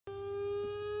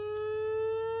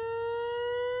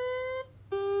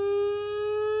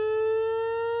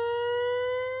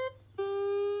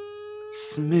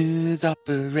Smooth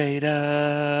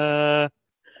operator.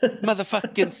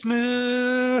 Motherfucking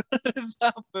smooth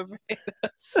operator.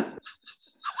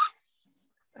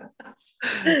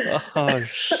 Oh,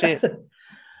 shit.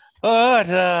 All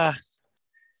right.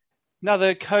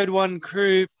 Another Code One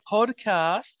Crew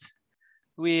podcast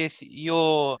with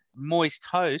your moist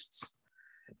hosts,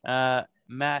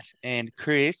 Matt and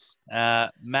Chris.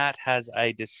 Matt has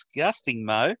a disgusting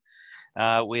mo.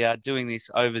 We are doing this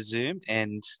over Zoom,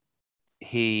 and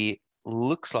he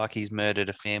looks like he's murdered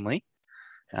a family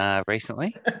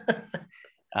recently.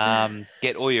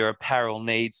 Get all your apparel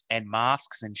needs and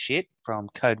masks and shit from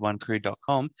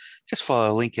code1crew.com. Just follow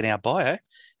the link in our bio,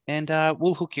 and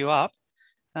we'll hook you up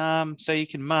so you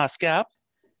can mask up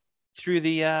through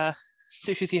the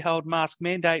old mask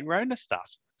mandate Rona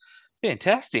stuff.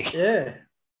 Fantastic. Yeah.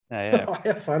 Yeah.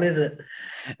 How fun is it?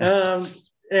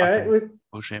 We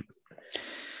Bullshit.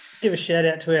 give a shout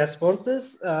out to our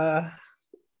sponsors. I'm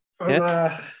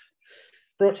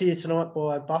brought to you tonight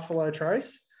by Buffalo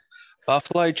Trace.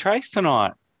 Buffalo Trace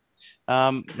tonight.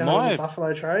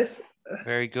 Buffalo Trace.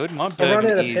 Very good. My I bourbon run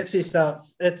out of is Pepsi, so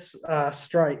it's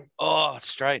straight. Oh,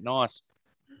 straight, nice.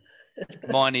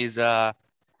 Mine is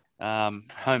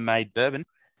homemade bourbon.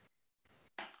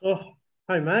 Oh,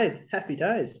 homemade. Happy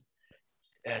days.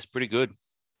 Yeah, it's pretty good.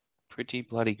 Pretty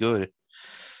bloody good.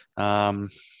 So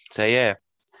yeah,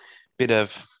 bit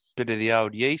of the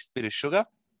old yeast, bit of sugar.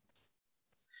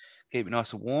 Keep it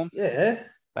nice and warm. Yeah.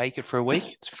 Bake it for a week.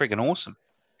 It's friggin' awesome.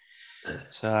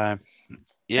 So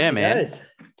yeah, Happy man. days.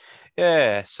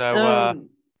 Yeah. So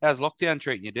how's lockdown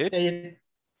treating you, dude? Yeah,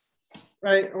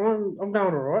 right, I'm going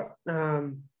all right.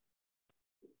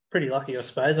 Pretty lucky, I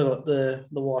suppose. I got the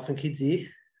wife and kids here.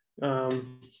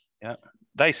 Yeah,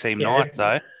 they seem nice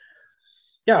though.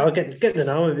 Yeah, I'm getting to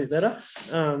know them a bit better.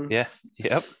 Yeah.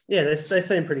 Yep. Yeah, they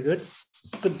seem pretty good.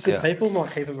 Good people.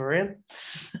 Might keep them around.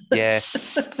 Yeah.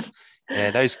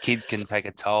 Yeah, those kids can take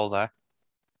a toll though.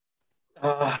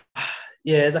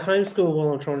 Yeah, the homeschool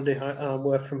while I'm trying to do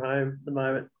work from home at the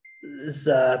moment is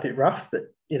a bit rough,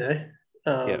 but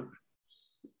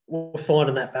we're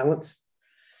finding that balance.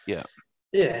 Yeah.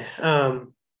 Yeah.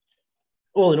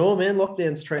 All in all, man,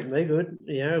 lockdown's treating me good.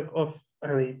 You know,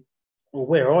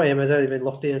 where I am has only been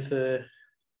locked down for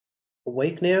a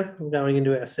week now. We're going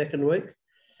into our second week.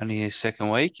 Only your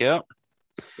second week, yeah.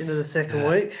 Into the second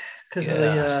week because of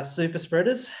the super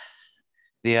spreaders.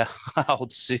 The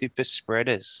old super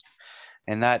spreaders.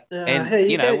 And that, and how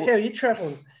are you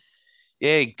traveling?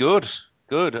 Yeah, good.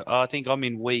 I think I'm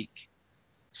in week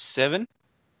 7.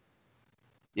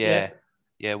 Yeah,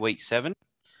 week 7.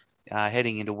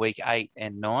 Heading into week 8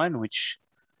 and 9, which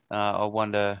I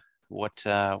wonder what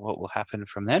will happen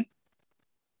from then.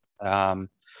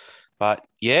 But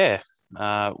yeah,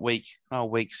 week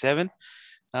 7.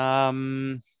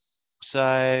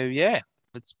 So yeah,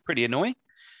 it's pretty annoying.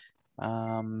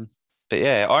 But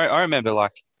yeah, I remember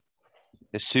like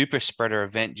the super spreader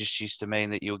event just used to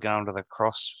mean that you were going to the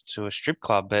cross to a strip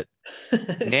club, but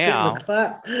now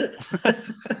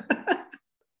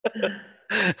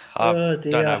I don't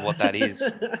know what that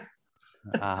is.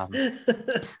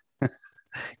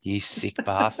 You sick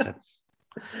bastard.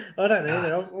 I don't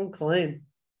either. I'm clean.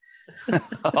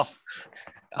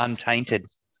 Untainted.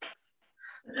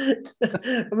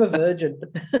 I'm a virgin.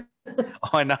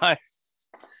 I know.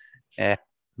 Yeah.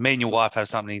 Me and your wife have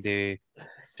something to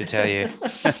tell you.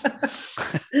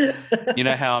 You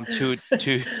know how I'm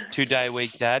two-day a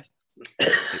week dad?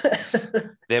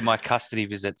 They're my custody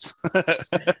visits.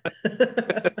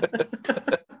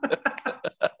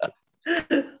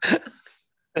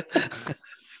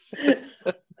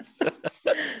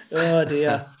 Oh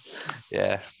dear.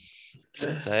 Yeah.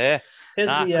 So yeah.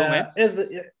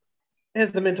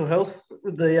 How's the mental health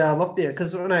with the lockdown?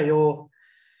 Because I know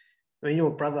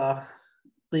your brother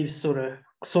lives sort of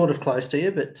close to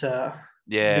you, but a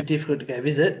bit difficult to go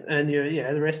visit, and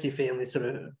the rest of your family sort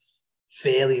of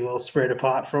fairly well spread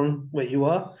apart from where you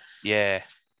are. Yeah.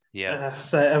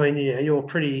 So I mean, you're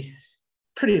pretty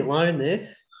alone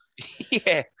there.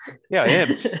 Yeah, I am.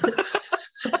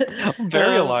 I'm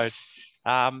very alone.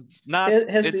 How's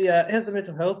the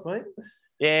mental health, mate?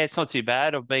 Yeah, it's not too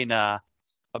bad. I've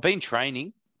been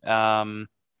training at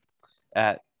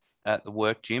the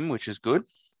work gym, which is good.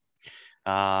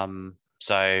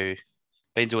 So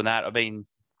been doing that. I've been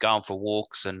going for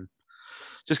walks and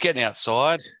just getting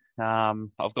outside.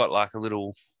 I've got like a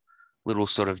little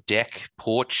sort of deck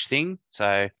porch thing,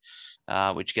 so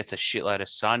which gets a shitload of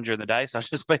sun during the day. So I've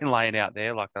just been laying out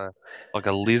there like a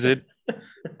lizard,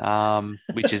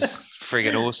 which is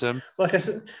friggin' awesome. Like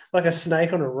a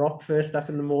snake on a rock first up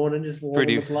in the morning, just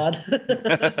warming the blood.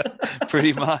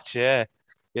 Pretty much, yeah.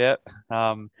 Yeah.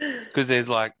 Because there's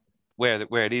like where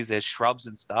it is, there's shrubs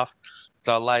and stuff.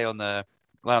 So I lay on the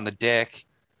deck,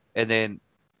 and then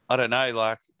I don't know,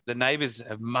 like the neighbors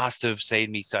must have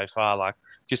seen me so far, like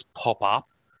just pop up,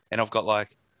 and I've got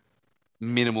like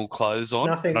minimal clothes on,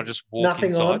 and I just walk nothing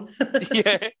inside. on.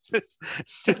 Yeah,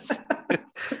 just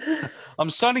I'm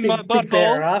sunning my big bare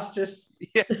butthole. ass, just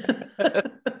Yeah.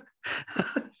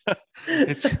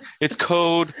 It's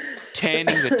called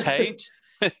tanning the taint.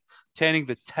 Tanning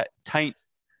the taint.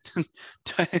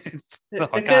 No,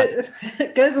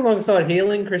 it goes alongside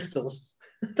healing crystals.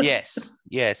 Yes.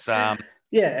 Yeah.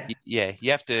 Yeah. You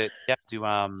have to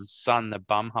sun the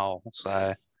bum hole,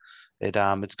 so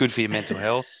it's good for your mental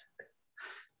health.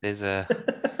 There's a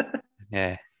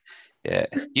yeah.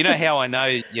 You know how I know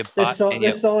your butt and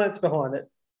your There's science behind it.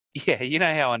 yeah. You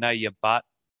know how I know your butt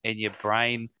and your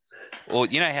brain, or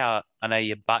you know how I know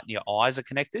your butt and your eyes are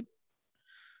connected.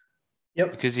 Yep.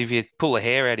 Because if you pull a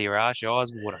hair out of your ass, your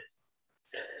eyes water.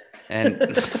 And I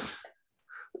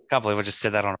can't believe I just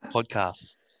said that on a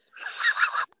podcast.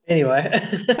 Anyway,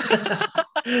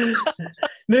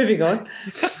 moving on.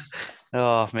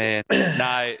 Oh man,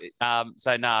 no.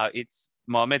 So no, it's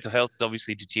my mental health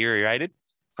obviously deteriorated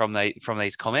from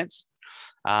these comments.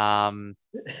 No,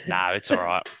 it's all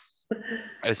right.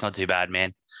 It's not too bad,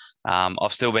 man.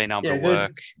 I've still been able to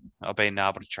work. I've been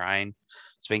able to train.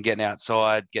 It's been getting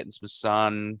outside, getting some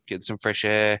sun, getting some fresh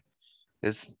air.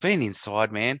 It's been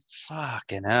inside, man.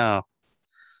 Fucking hell.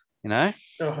 You know?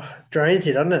 Drains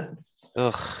you, doesn't it?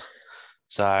 Ugh.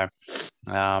 So,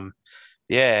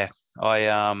 yeah,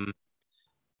 I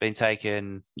been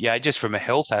taking, just from a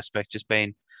health aspect, just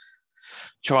been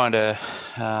trying to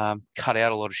cut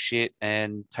out a lot of shit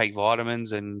and take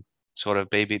vitamins and sort of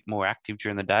be a bit more active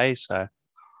during the day. So,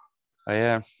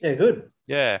 yeah. Yeah, good.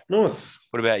 Yeah. Nice.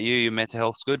 What about you? Your mental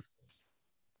health's good?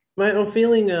 Mate, I'm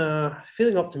feeling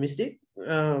optimistic.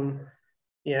 Those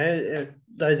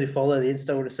who follow the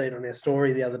Insta would have seen on our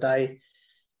story the other day,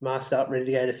 masked up, ready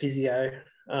to go to physio.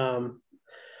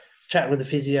 Chatting with the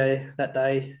physio that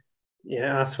day,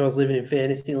 asked if I was living in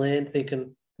fantasy land,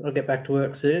 thinking I'll get back to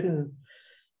work soon.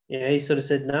 And he sort of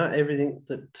said, no, everything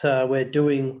that we're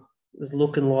doing is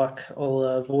looking like I'll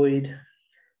avoid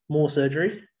more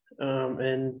surgery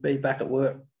and be back at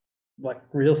work like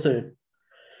real soon.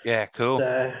 Yeah, cool.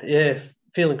 So yeah,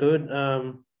 feeling good.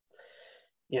 Been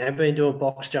doing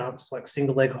box jumps, like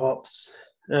single leg hops.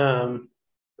 I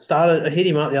hit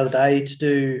him up the other day to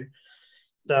do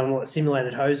like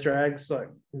simulated hose drags, like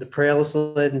the prowler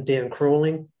sled and down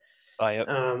crawling. Oh, yep.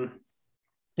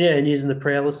 And using the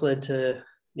prowler sled to,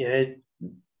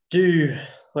 do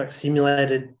like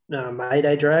simulated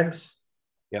Mayday drags.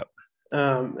 Yep.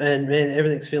 And man,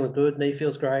 everything's feeling good. Knee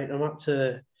feels great. I'm up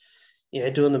to,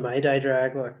 doing the Mayday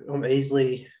drag. Like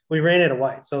we ran out of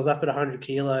weight. So I was up at 100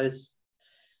 kilos,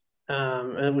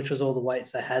 which was all the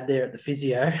weights they had there at the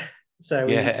physio. So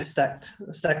we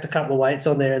stacked a couple of weights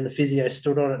on there, and the physio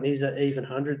stood on it, and he's at even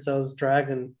 100. So I was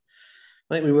dragging,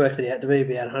 I think we worked it out to be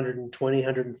about 120,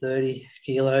 130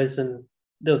 kilos, and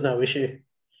there was no issue.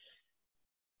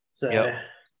 So,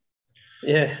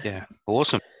 yeah,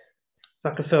 awesome.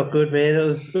 Fucking felt good, man. It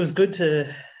was good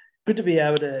to be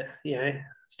able to,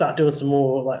 start doing some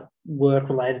more like work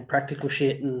related practical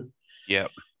shit, and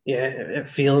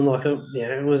feeling like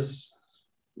it was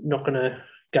not gonna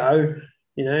go.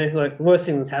 Like the worst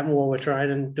thing that happened while we're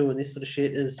training doing this sort of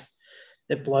shit is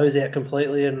it blows out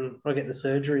completely, and I get the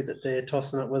surgery that they're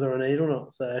tossing up whether I need or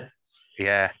not. So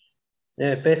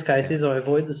best case is I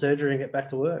avoid the surgery and get back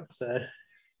to work. So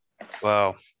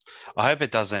well, I hope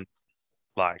it doesn't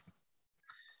like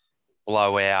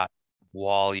blow out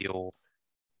while you're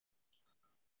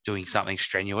doing something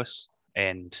strenuous,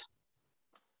 and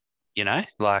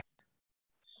like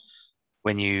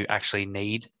when you actually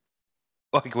need,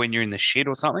 like when you're in the shit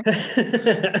or something,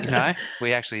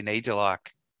 we actually need to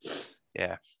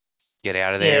get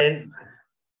out of there.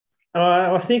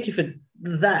 I think if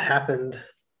that happened,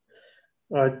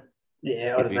 I don't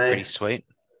know. Pretty sweet.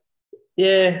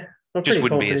 Yeah, I'm just pretty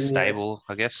wouldn't be as confident, stable,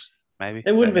 I guess. Maybe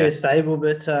it wouldn't be as stable,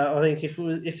 but I think if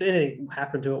anything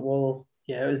happened to it while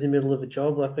it was in the middle of a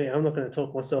job, like I'm not going to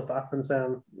talk myself up and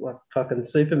sound like fucking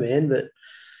Superman, but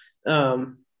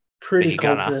pretty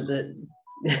confident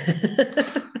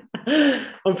that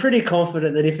I'm pretty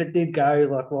confident that if it did go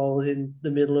like while I was in the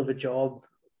middle of a job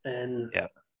and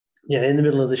in the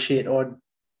middle of the shit, I'd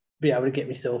be able to get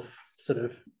myself sort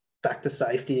of back to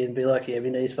safety and be like, my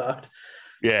knee's fucked.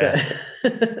 Yeah.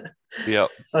 So,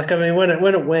 like, I mean, when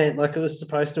it went, like it was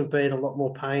supposed to have been a lot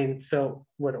more pain felt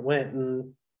when it went,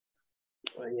 and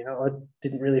I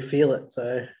didn't really feel it.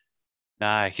 So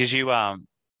no, because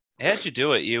how'd you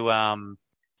do it? You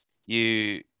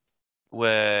you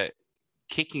were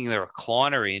kicking the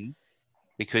recliner in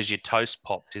because your toast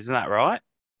popped, isn't that right?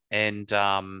 And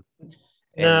no,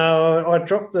 I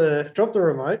dropped the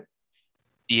remote.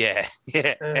 Yeah.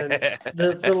 And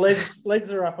the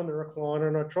legs are up on the recliner,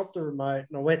 and I dropped the remote,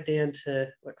 and I went down to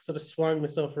sort of swung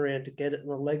myself around to get it, and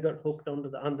my leg got hooked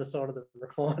onto the underside of the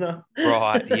recliner.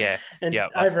 Right. Yeah. And yeah.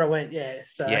 over I went. Yeah.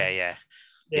 So. Yeah.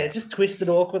 Just twisted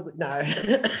awkwardly. No.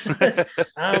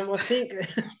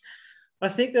 I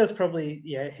think there was probably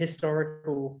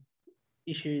historical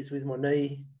issues with my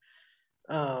knee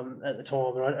at the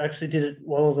time, and I actually did it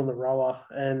while I was on the rower,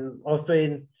 and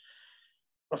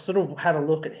I sort of had a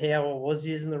look at how I was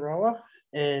using the rower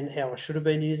and how I should have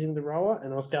been using the rower,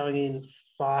 and I was going in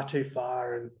far too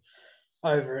far and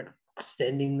over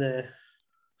extending the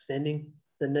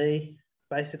knee,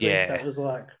 basically. Yeah. So it was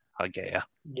like, I get you.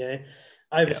 Yeah,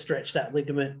 overstretched that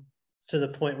ligament to the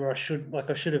point where I should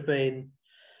have been,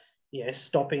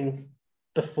 stopping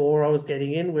before I was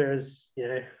getting in, whereas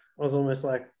I was almost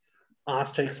like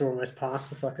arse cheeks were almost past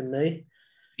the fucking knee.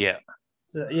 Yeah.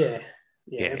 So yeah.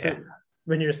 But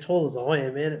when you're as tall as I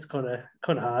am, man, it's kind of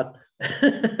hard. I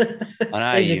know.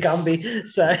 And you're Gumby,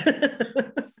 so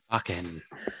fucking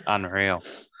unreal.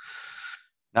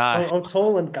 No, I'm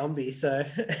tall and Gumby, so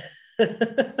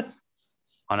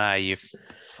I know you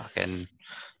fucking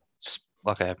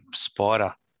like a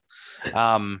spider.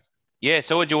 Yeah.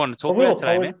 So, what do you want to talk about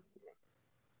today, man?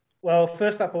 Well,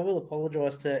 first up, I will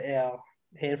apologise to our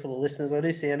handful of listeners. I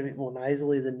do sound a bit more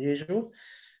nasally than usual.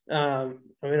 I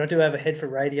mean, I do have a head for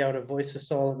radio and a voice for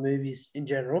silent movies in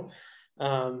general.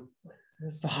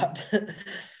 But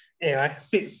anyway,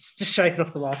 it's just shaking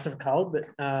off the last of a cold. But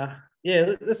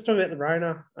yeah, let's talk about the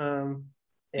Rona.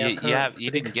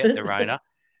 You didn't get the Rona.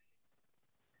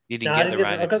 You didn't get the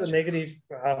Rona. I got the negative.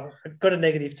 I got a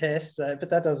negative test, but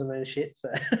that doesn't mean shit.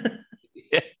 So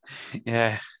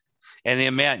yeah, and the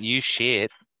amount you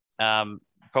shared,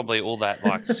 probably all that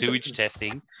like sewage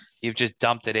testing, you've just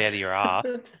dumped it out of your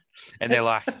ass. And they're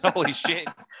like, holy shit,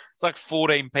 it's like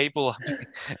 14 people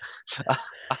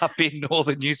up in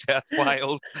northern New South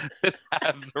Wales that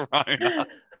have the Rona.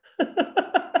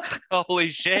 Holy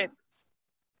shit.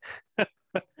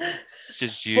 It's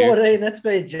just you. 14, that's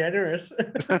being generous.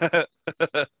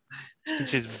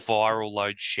 It's just viral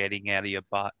load shedding out of your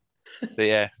butt. But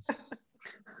yeah.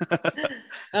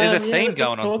 There's a theme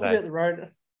going on today. About the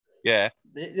Rona. Yeah.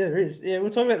 There is. Yeah, we'll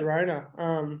talk about the Rona.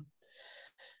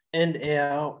 And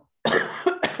our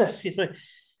excuse me,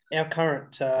 our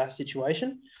current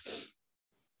situation.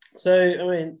 So, I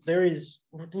mean,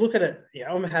 look at it.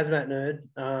 Yeah, I'm a hazmat nerd.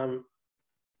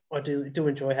 I do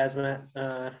enjoy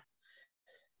hazmat.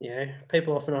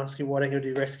 People often ask you why don't you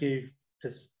do rescue,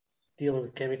 because dealing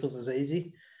with chemicals is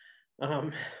easy.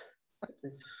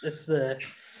 It's the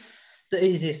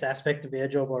easiest aspect of our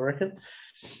job, I reckon.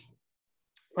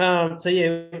 So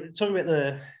yeah, talking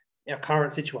about our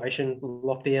current situation,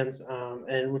 lockdowns,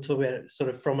 and we'll talk about it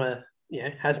sort of from a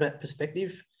hazmat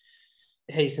perspective,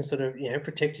 how you can sort of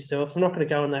protect yourself. I'm not going to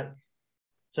go on that.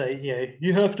 So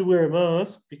you have to wear a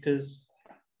mask because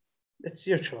it's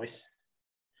your choice.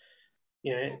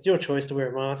 It's your choice to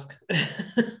wear a mask.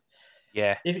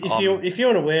 Yeah. If you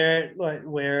want to wear it,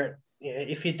 wear it.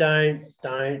 If you don't.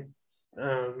 I'm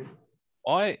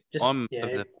of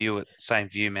the same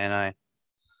view, man.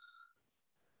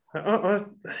 I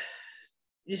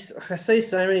see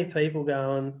so many people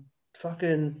going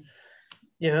fucking.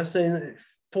 I've seen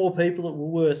 4 people at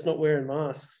Woolworths not wearing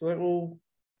masks. Like, well,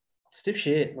 stiff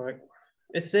shit. Like,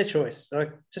 it's their choice.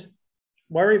 Like, just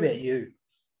worry about you.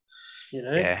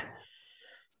 Yeah.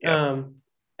 Yep.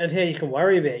 And how you can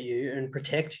worry about you and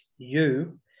protect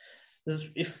you is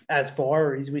if, as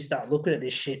fireys, we start looking at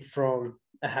this shit from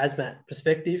a hazmat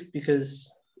perspective,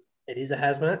 because it is a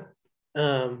hazmat.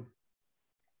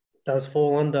 Does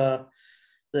fall under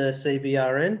the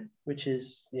CBRN, which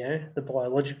is the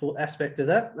biological aspect of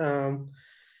that.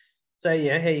 So how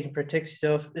you can protect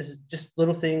yourself is just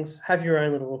little things. Have your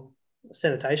own little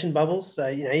sanitation bubbles. So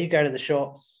you go to the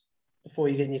shops before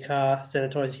you get in your car,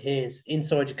 sanitize your hands.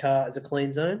 Inside your car is a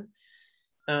clean zone.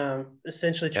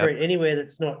 Essentially treat anywhere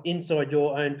that's not inside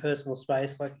your own personal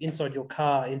space, like inside your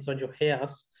car, inside your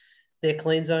house, they're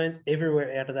clean zones.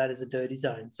 Everywhere out of that is a dirty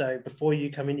zone. So before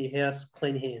you come into your house,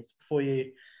 clean your hands. Before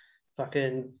you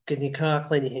fucking get in your car,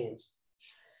 clean your hands.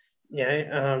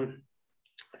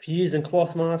 If you're using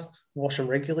cloth masks, wash them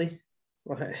regularly.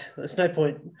 Like, there's no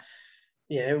point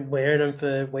wearing them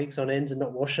for weeks on ends and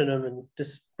not washing them and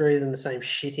just breathing the same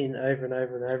shit in over and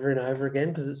over and over and over again,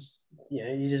 because it's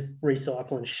you're just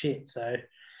recycling shit. So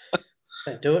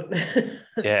don't do it.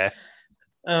 Yeah.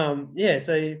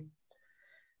 So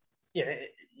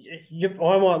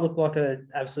I might look like an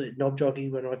absolute knob jockey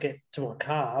when I get to my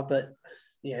car, but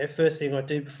first thing I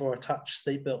do before I touch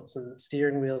seatbelts and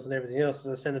steering wheels and everything else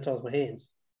is I sanitize my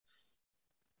hands.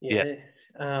 Yeah.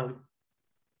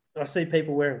 I see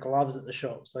people wearing gloves at the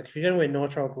shops. Like if you're going to wear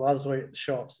nitrile gloves while you're at the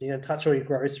shops, you're going to touch all your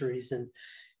groceries and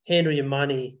handle your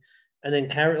money, and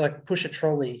then push a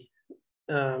trolley.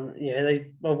 I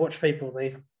watch people,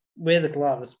 they wear the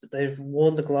gloves, but they've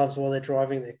worn the gloves while they're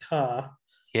driving their car.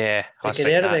 Yeah, they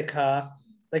get out of their car,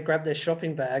 they grab their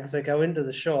shopping bags, they go into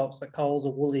the shops like Coles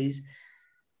or Woolies,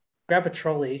 grab a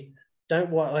trolley,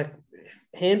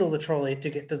 handle the trolley to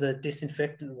get to the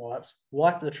disinfectant wipes,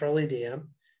 wipe the trolley down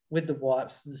with the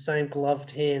wipes, the same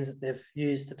gloved hands that they've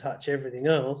used to touch everything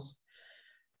else,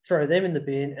 throw them in the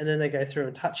bin, and then they go through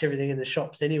and touch everything in the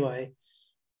shops anyway,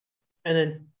 and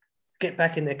then get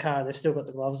back in their car and they've still got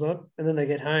the gloves on, and then they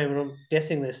get home and I'm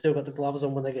guessing they've still got the gloves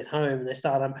on when they get home and they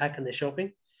start unpacking their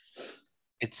shopping.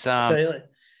 It's it's a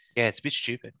bit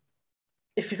stupid.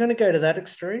 If you're going to go to that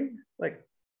extreme, like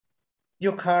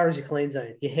your car is your clean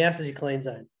zone, your house is your clean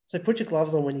zone, so put your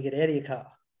gloves on when you get out of your car.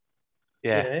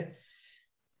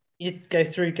 You go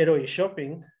through, get all your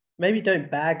shopping, maybe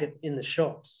don't bag it in the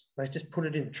shops, like just put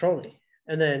it in the trolley,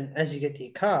 and then as you get to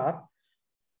your car,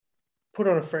 put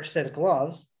on a fresh set of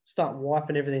gloves, start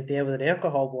wiping everything down with an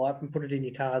alcohol wipe and put it in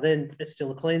your car. Then it's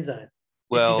still a clean zone.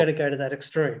 Well, if you're going to go to that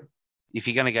extreme. If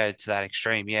you're going to go to that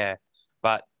extreme, yeah.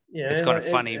 But it's kind of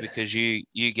funny because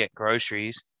you get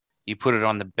groceries, you put it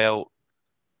on the belt,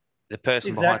 the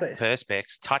person behind the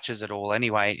perspex touches it all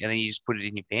anyway, and then you just put it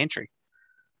in your pantry.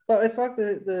 Well, it's like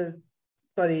the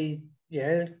buddy,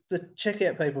 the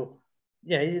checkout people.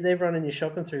 Yeah, they're running your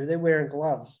shopping through. They're wearing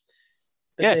gloves.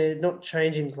 But they're not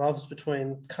changing gloves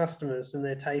between customers, and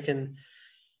they're taking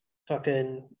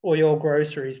fucking all your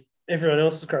groceries, everyone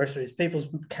else's groceries, people's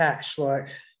cash, like,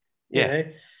 you know.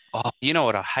 Oh, you know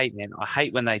what I hate, man? I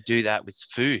hate when they do that with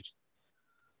food.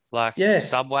 Like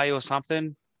Subway or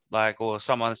something, or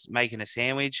someone's making a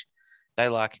sandwich. They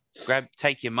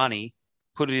take your money,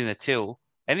 put it in the till,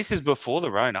 and this is before the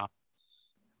Rona.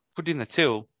 Put it in the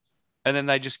till, and then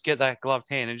they just get that gloved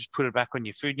hand and just put it back on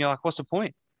your food. And you're like, what's the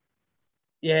point?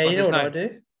 Yeah, you know what I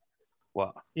do?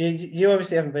 What? You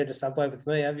obviously haven't been to Subway with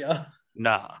me, have you?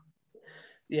 Nah.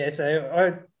 Yeah, so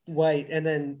I wait, and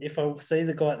then if I see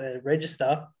the guy at the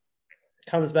register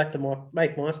comes back to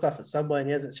make my stuff at Subway and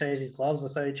he hasn't changed his gloves, I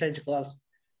say, change your gloves.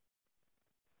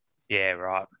 Yeah,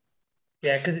 right.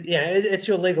 Yeah, because it's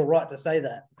your legal right to say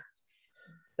that.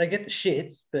 They get the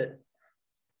shits, but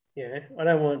I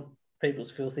don't want people's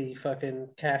filthy fucking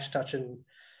cash touching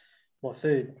my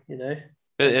food, But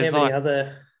it's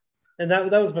and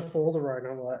that was before the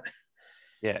Rona, like.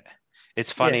 Yeah,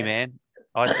 it's funny, man.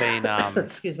 I've seen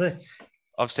excuse me.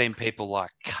 I've seen people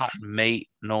cut meat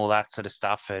and all that sort of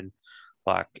stuff, and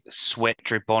sweat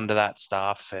drip onto that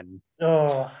stuff, and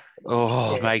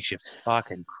it makes you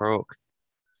fucking crook.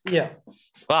 Yeah,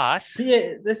 but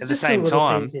at the same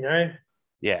time, things,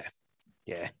 yeah,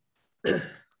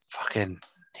 fucking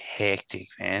hectic,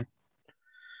 man.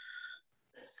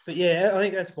 But I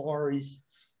think as far as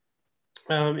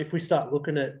if we start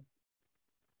looking at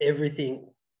everything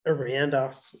around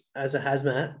us as a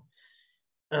hazmat,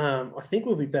 I think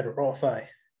we'll be better off, eh?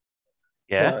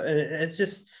 Yeah. It's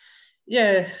just,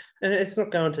 and it's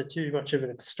not going to too much of an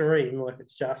extreme. Like,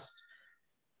 it's just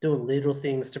doing little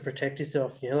things to protect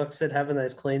yourself. Like I said, having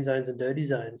those clean zones and dirty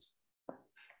zones.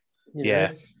 You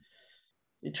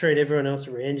treat everyone else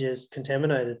around you as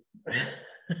contaminated.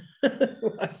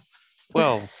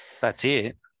 Well, that's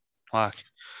it. It's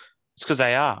because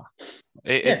they are.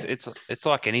 It's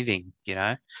like anything,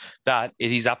 but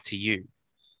it is up to you.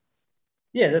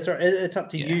 Yeah, that's right. It's up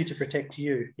to you to protect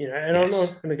you, and I'm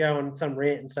not going to go on some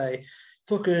rant and say,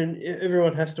 fucking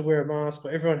everyone has to wear a mask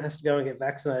or everyone has to go and get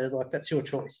vaccinated. Like, that's your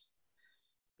choice.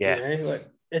 Yeah.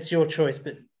 It's your choice.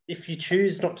 But if you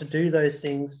choose not to do those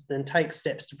things, then take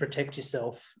steps to protect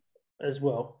yourself as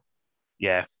well.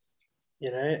 Yeah.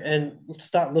 And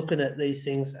start looking at these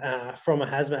things from a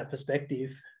hazmat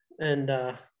perspective, and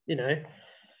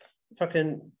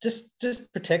fucking just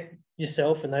protect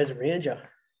yourself and those around you.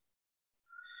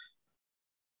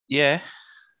 Yeah.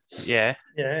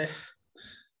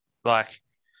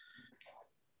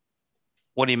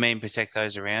 What do you mean protect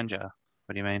those around you?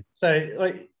 What do you mean?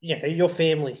 So, your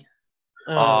family.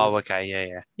 Okay,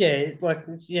 yeah.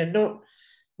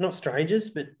 Not strangers,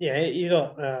 but you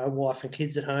got a wife and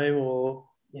kids at home, or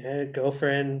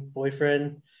girlfriend,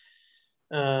 boyfriend,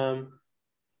 whatever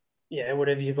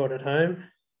you got at home.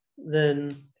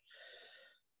 Then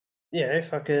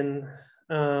fucking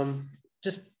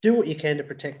just do what you can to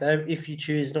protect them. If you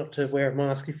choose not to wear a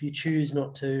mask, if you choose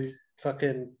not to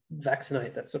fucking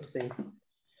vaccinate, that sort of thing.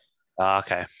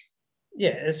 Okay.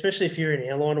 Yeah, especially if you're in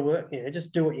airline or work,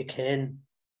 just do what you can.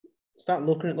 Start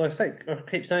looking at, like I say, I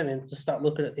keep saying, man, just start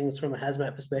looking at things from a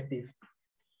hazmat perspective.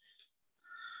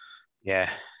 Yeah.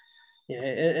 Yeah,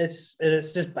 it's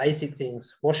just basic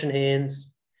things: washing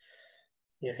hands,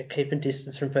 keeping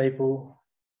distance from people.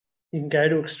 You can go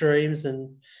to extremes,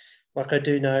 and like I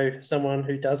do know someone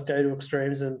who does go to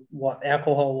extremes and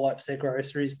alcohol wipes their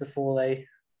groceries before they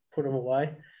put them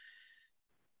away.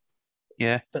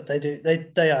 Yeah. But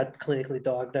they are clinically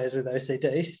diagnosed with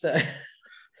OCD, so.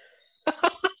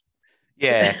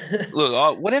 Yeah.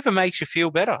 Look, whatever makes you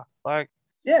feel better. Like.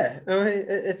 Yeah, I mean,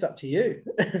 it's up to you.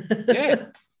 Yeah.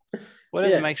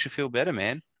 Whatever makes you feel better,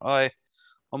 man. I'm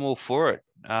all for it.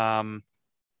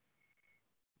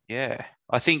 Yeah.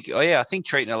 I think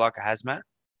treating it like a hazmat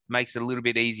makes it a little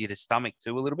bit easier to stomach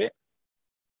too, a little bit.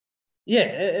 Yeah,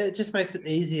 it just makes it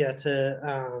easier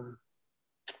to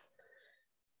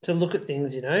look at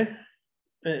things,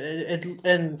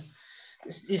 and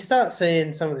you start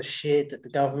seeing some of the shit that the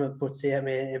government puts out,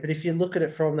 man. But if you look at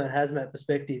it from that hazmat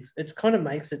perspective, it kind of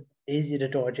makes it easier to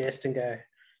digest and go,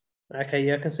 okay,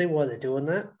 yeah, I can see why they're doing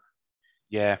that.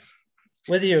 Yeah.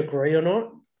 Whether you agree or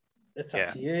not, it's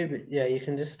up to you. But yeah, you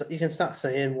can start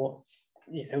seeing why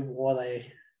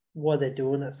they're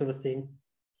doing that sort of thing.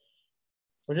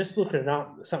 We're just looking it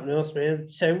up, something else, man.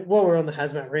 So while we're on the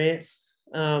hazmat rants,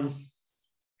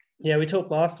 we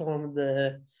talked last time of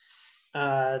the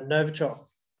Novichok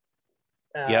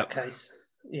case.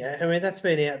 Yeah, I mean, that's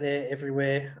been out there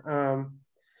everywhere.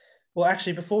 Well,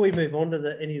 actually, before we move on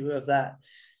to any of that,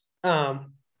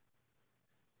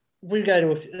 we go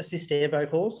to assist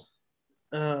airboat calls.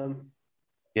 There's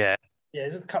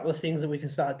a couple of things that we can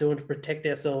start doing to protect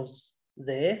ourselves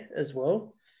there as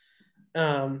well.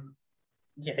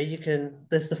 You can.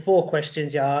 There's the 4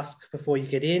 questions you ask before you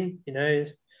get in.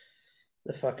 The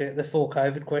 4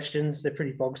 COVID questions. They're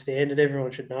pretty bog standard.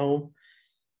 Everyone should know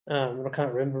them. I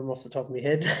can't remember them off the top of my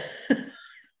head.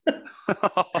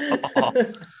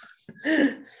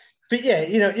 But yeah,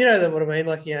 you know what I mean.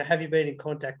 Like, have you been in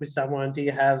contact with someone? Do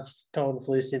you have cold and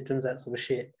flu symptoms? That sort of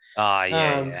shit.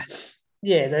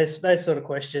 Yeah, those sort of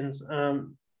questions.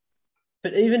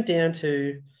 But even down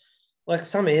to, like,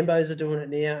 some AMBOs are doing it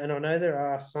now, and I know there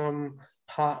are some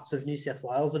parts of New South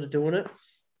Wales that are doing it.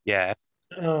 Yeah.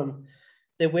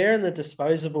 They're wearing the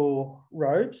disposable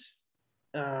robes.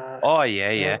 And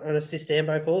assist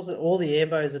AMBO calls. All the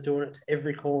AMBOs are doing it to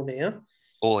every call now.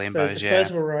 All AMBOs, so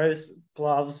disposable robes,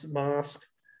 gloves, mask,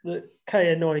 the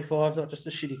KN95, not just a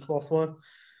shitty cloth one.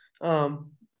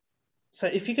 So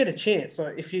if you get a chance,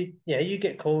 like if you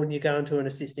get called and you go into an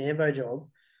assist AMBO job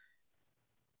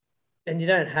and you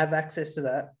don't have access to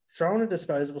that, throw on a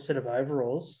disposable set of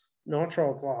overalls,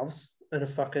 nitrile gloves, and a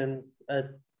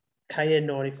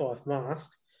KN95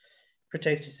 mask.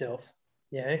 Protect yourself.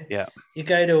 Yeah. You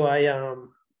go to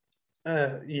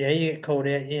you get called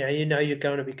out, you're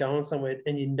going to be going somewhere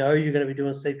and you're going to be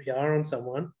doing CPR on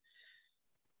someone.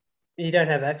 You don't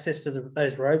have access to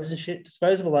those robes and shit.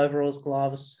 Disposable overalls,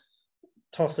 gloves,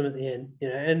 toss them at the end,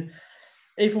 and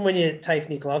even when you're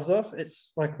taking your gloves off,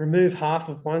 it's like remove half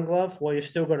of one glove while you've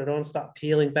still got it on, start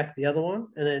peeling back the other one,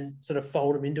 and then sort of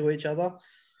fold them into each other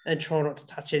and try not to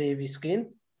touch any of your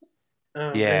skin.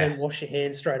 And then wash your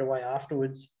hands straight away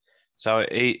afterwards. So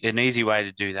an easy way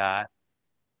to do that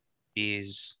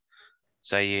is,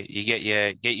 so you get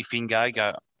your finger,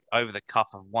 go over the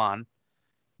cuff of one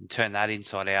and turn that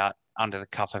inside out under the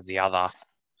cuff of the other,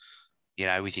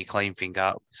 with your clean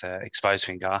finger, with the exposed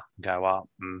finger, go up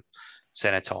and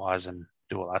sanitize and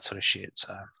do all that sort of shit.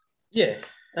 So but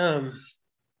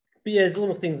there's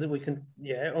little things that we can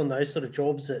on those sort of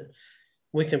jobs that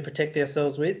we can protect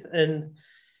ourselves with. And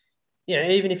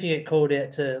even if you get called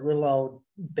out to little old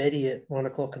Betty at 1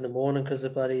 o'clock in the morning because the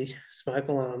bloody smoke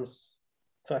alarm's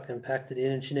fucking packed it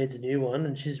in and she needs a new one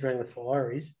and she's rang the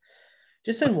fireys,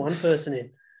 just send one person in.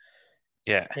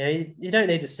 Yeah. You don't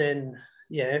need to send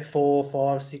 4,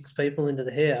 5, 6 people into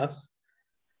the house.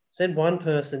 Send one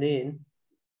person in.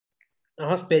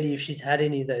 Ask Betty if she's had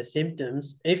any of those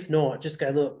symptoms. If not, just go,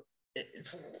 look,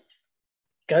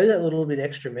 go that little bit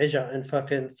extra measure and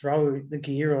fucking throw the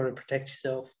gear on and protect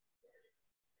yourself.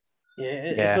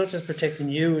 It's not just protecting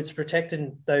you, it's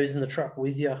protecting those in the truck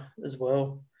with you as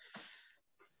well.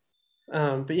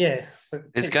 But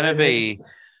there's going to be...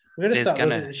 We're going to start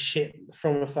looking at shit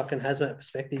from a fucking hazmat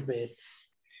perspective, man.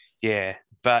 Yeah,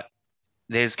 but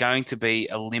there's going to be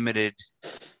a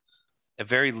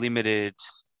very limited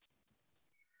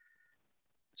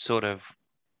sort of,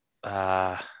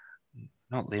 not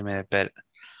limited, but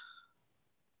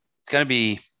it's going to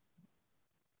be...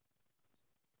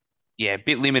 a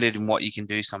bit limited in what you can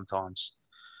do sometimes.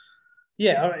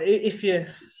 Yeah, if you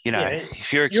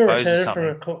if you're exposed to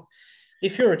something.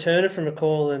 If you're returning from a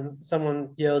call and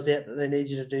someone yells out that they need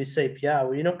you to do CPR,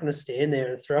 well, you're not going to stand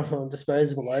there and throw on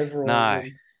disposable overalls.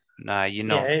 No, you're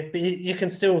not. Yeah, but you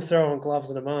can still throw on gloves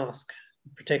and a mask,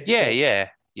 protect yourself.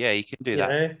 Yeah, you can do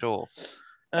that. Sure.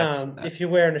 If you're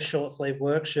wearing a short sleeve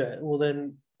work shirt, well,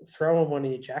 then throw on one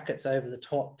of your jackets over the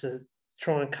top to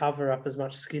try and cover up as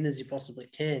much skin as you possibly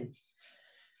can.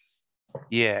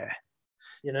 Yeah.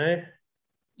 Yeah.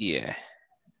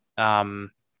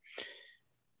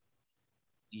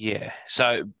 Yeah.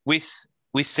 So with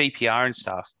CPR and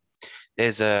stuff,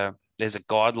 there's a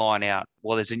guideline out.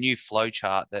 Well, there's a new flow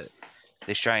chart that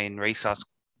the Australian Resusc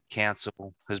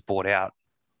Council has brought out.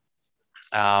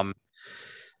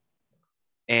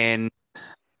 And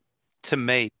to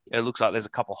me, it looks like there's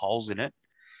a couple holes in it.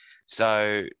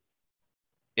 So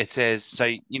it says, so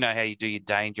you know how you do your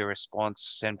danger response,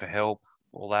 send for help,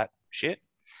 all that shit?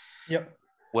 Yep.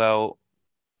 Well,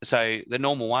 so the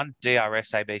normal one,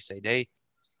 DRS, ABCD.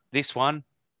 This one,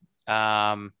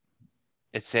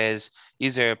 it says,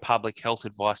 is there a public health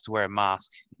advice to wear a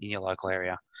mask in your local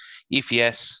area? If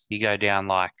yes, you go down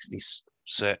like this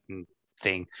certain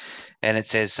thing. And it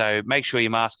says, so make sure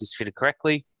your mask is fitted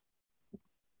correctly.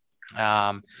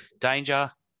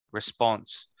 Danger,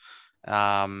 response.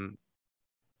 I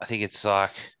think it's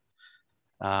like,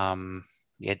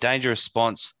 danger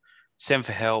response, send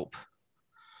for help,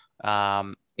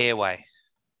 airway,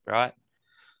 right?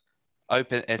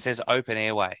 Open, it says open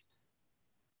airway,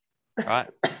 right?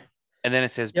 And then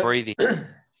it says breathing.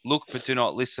 Look, but do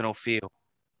not listen or feel,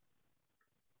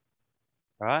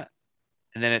 right?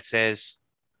 And then it says,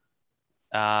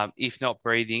 if not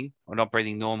breathing or not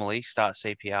breathing normally, start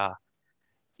CPR.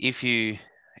 If you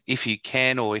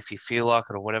can, or if you feel like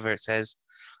it, or whatever it says,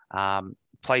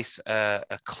 place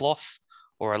a cloth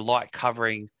or a light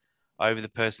covering over the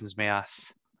person's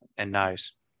mouth and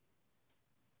nose.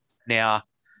 Now,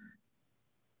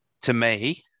 to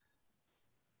me,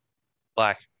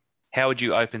 like, how would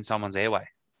you open someone's airway?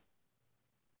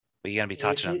 Are you going to be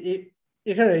touching them?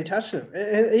 You're going to be touching them.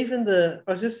 And even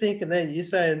I was just thinking then, you're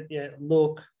saying,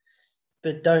 look,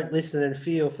 but don't listen and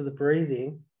feel for the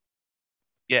breathing.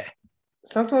 Yeah.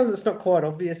 Sometimes it's not quite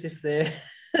obvious if they're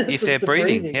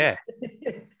breathing. Yeah.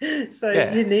 So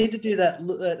you need to do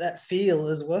that feel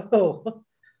as well.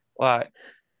 Well,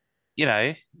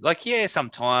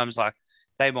 sometimes like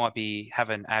they might be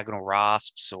having agonal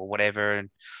rasps or whatever,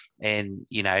 and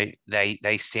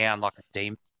they sound like a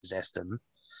demon possessed them,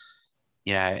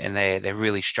 and they're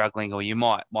really struggling, or you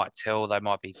might tell they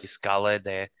might be discolored,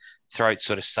 their throat's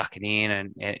sort of sucking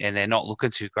in, and they're not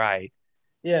looking too great.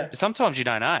 Yeah. But sometimes you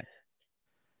don't know.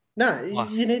 No,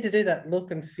 you need to do that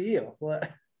look and feel.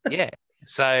 Yeah.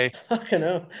 So fucking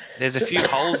hell. There's a few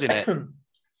holes in it.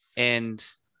 And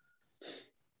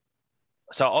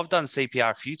so I've done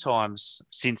CPR a few times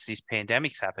since this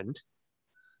pandemic's happened,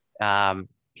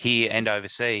 here and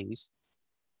overseas.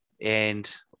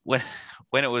 And when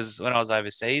I was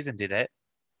overseas and did it,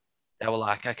 they were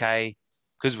like, okay,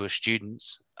 because we were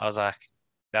students, they're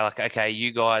like, okay,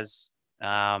 you guys,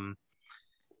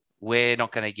 we're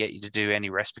not going to get you to do any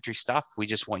respiratory stuff. We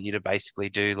just want you to basically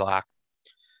do like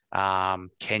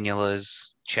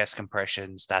cannulas, chest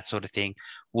compressions, that sort of thing.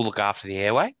 We'll look after the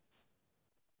airway.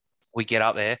 We get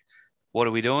up there. What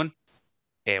are we doing?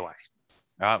 Airway,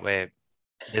 right? Where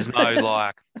there's no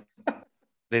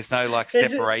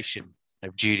separation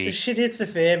of duty. Shit hits the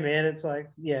fan, man. It's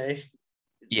like, yeah.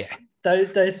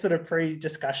 Those sort of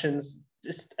pre-discussions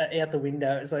just out the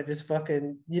window. It's like, just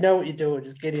fucking, you know what you're doing.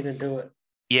 Just get in and do it.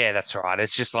 Yeah, that's right.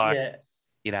 It's just like,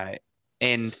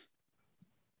 and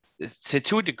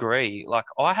to a degree, like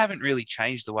I haven't really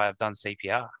changed the way I've done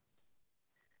CPR.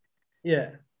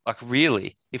 Yeah. Like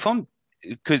really, because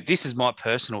this is my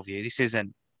personal view. This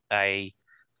isn't like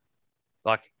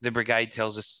the brigade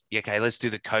tells us, okay, let's do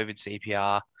the COVID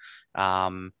CPR.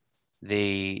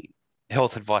 The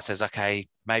health advice says, okay,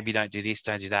 maybe don't do this,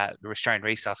 don't do that. The Australian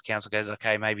Resusc Council goes,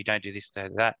 okay, maybe don't do this, don't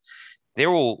do that. They're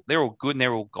all good and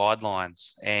they're all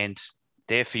guidelines and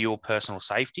they're for your personal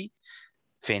safety.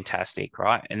 Fantastic,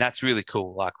 right? And that's really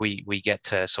cool. Like we get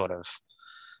to sort of,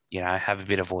 have a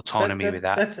bit of autonomy with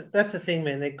that. That's the thing,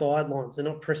 man. They're guidelines. They're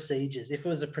not procedures. If it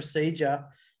was a procedure,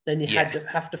 then you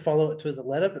have to follow it to the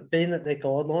letter. But being that they're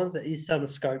guidelines, there is some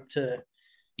scope to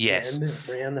move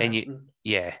around that.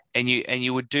 And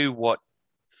you would do what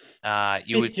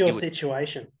fits your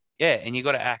situation. Yeah, and you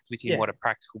got to act within what a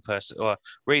practical person or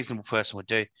reasonable person would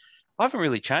do. I haven't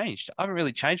really changed. I haven't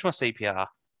really changed my CPR.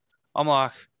 I'm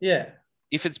like,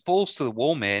 if it's balls to the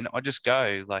wall, man, I just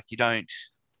go. Like, you don't.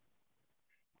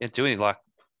 doing like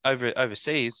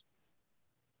overseas,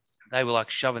 they were like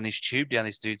shoving this tube down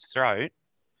this dude's throat,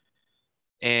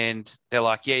 and they're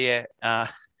like, they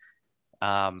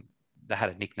had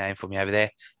a nickname for me over there,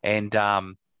 and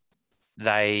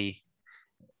they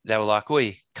were like,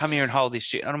 "Oi, come here and hold this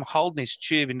tube," and I'm holding this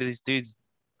tube into this dude's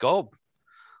gob,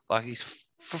 like he's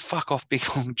fuck off big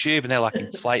long tube, and they're like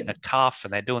inflating a cuff,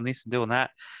 and they're doing this and doing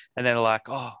that, and they're like,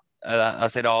 "Oh," I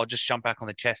said, "Oh, I'll just jump back on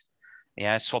the chest,"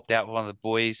 swapped out with one of the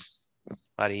boys,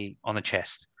 buddy, on the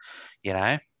chest,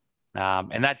 and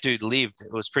that dude lived.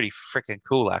 It was pretty freaking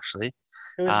cool, actually.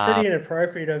 It was pretty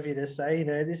inappropriate of you to say,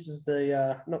 this is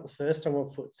the not the first time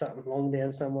I've put something long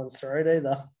down someone's throat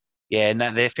either. Yeah,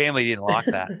 no, their family didn't like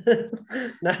that.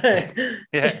 No.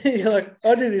 Yeah. You're like,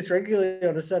 I do this regularly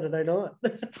on a Saturday night.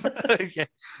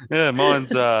 Yeah,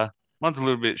 mine's a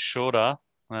little bit shorter,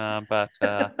 but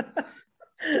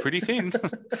it's pretty thin.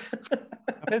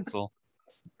 A pencil.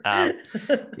 But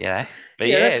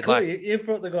that's cool. You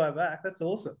brought the guy back. That's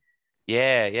awesome.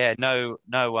 Yeah. No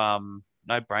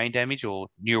brain damage or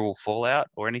neural fallout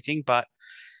or anything, but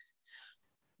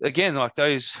again, like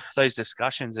those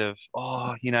discussions of,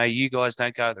 you guys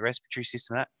don't go at the respiratory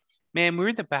system. That, man, we're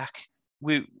in the back.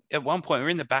 At one point we're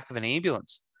in the back of an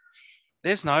ambulance.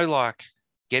 There's no like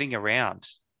getting around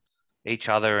each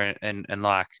other and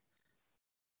like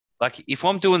if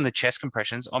I'm doing the chest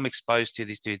compressions, I'm exposed to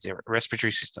this dude's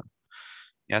respiratory system.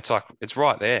 It's like it's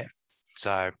right there.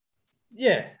 So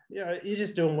yeah, you're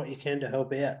just doing what you can to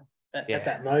help out at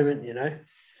that moment,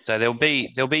 So there'll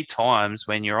be times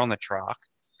when you're on the truck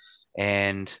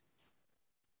and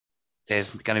there's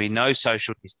going to be no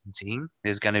social distancing.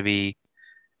 There's going to be,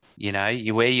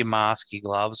 you wear your mask, your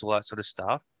gloves, all that sort of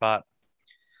stuff. But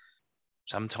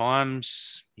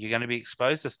sometimes you're going to be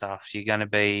exposed to stuff. You're going to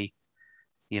be,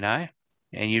 and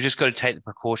you just got to take the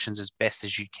precautions as best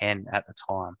as you can at the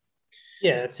time.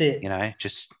 Yeah, that's it.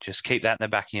 Just keep that in the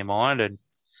back of your mind, and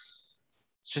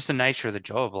it's just the nature of the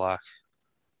job. Like,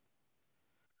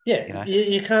 yeah,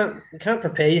 you can't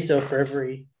prepare yourself for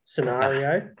every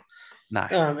scenario. No.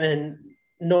 And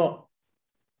not,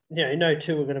 no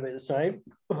two are going to be the same.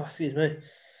 Oh, excuse me.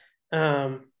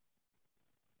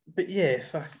 But yeah,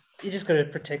 fuck, you just got to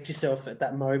protect yourself at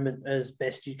that moment as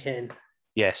best you can.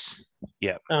 Yes.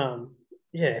 Yeah.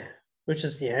 Yeah. Which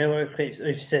is,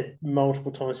 we've said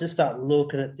multiple times, just start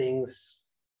looking at things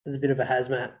as a bit of a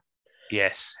hazmat.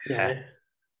 Yes. Yeah.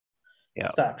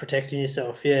 Start protecting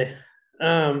yourself. Yeah.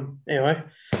 Anyway,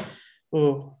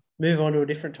 we'll move on to a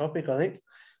different topic, I think.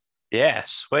 Yeah,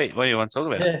 sweet. What do you want to talk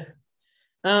about? Yeah.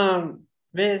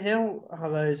 Man, how are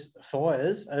those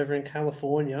fires over in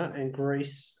California and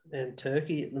Greece and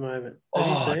Turkey at the moment? Have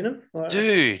you seen them?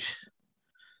 Dude.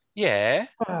 Yeah.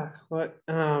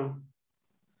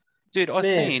 Dude, I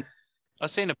seen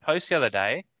a post the other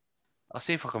day. I'll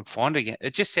see if I can find it again.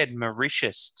 It just said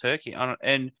Mauritius, Turkey,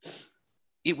 and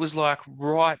it was like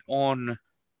right on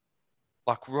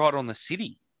the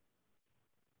city.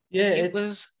 Yeah, it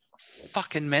was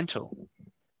fucking mental.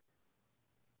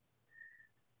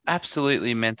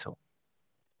 Absolutely mental.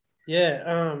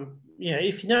 Yeah.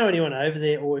 If you know anyone over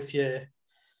there, or if you're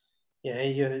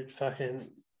fucking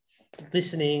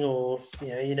listening, or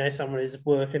someone who's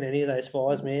working any of those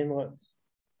fires, man, like,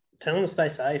 tell them to stay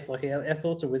safe. Like, our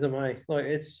thoughts are with them, eh? Like,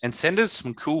 and send us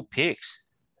some cool pics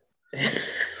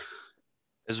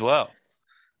as well.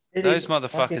 Those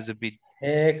motherfuckers would be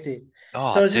hectic.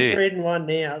 Oh, so I was just reading one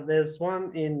now. There's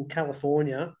one in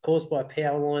California caused by a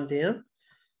power line down.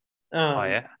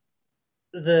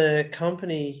 The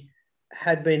company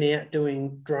had been out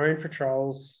doing drone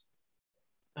patrols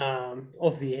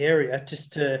of the area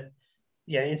just to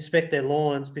inspect their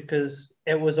lines, because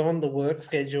it was on the work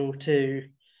schedule to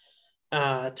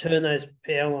turn those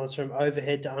power lines from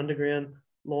overhead to underground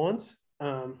lines,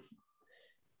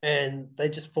 and they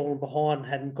just fallen behind and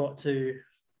hadn't got to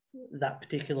that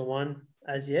particular one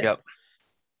as yet. Yep.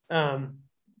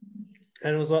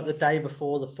 And it was like the day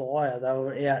before the fire, they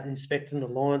were out inspecting the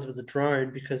lines with the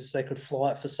drone because they could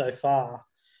fly it for so far,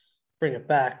 bring it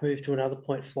back, move to another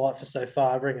point, fly it for so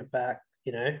far, bring it back,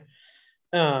 a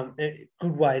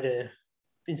good way to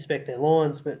inspect their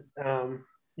lines. But man,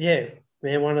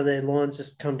 one of their lines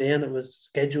just come down that was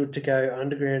scheduled to go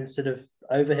underground instead of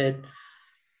overhead,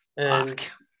 and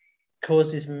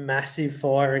caused this massive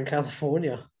fire in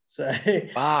California. So,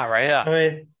 right. I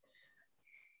mean,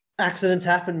 accidents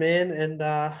happen, man, and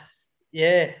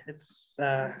it's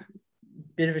a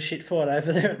bit of a shit fight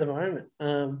over there at the moment.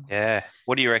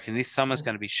 What do you reckon this summer's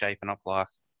going to be shaping up like?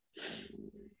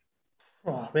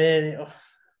 Oh man,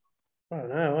 I don't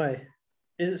know.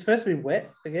 Is it supposed to be wet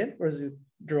again, or is it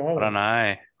dry?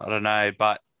 I don't know,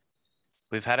 but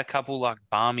we've had a couple like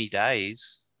balmy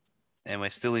days, and we're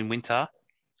still in winter.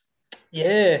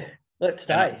 Yeah, like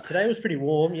today was pretty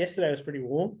warm. Yesterday was pretty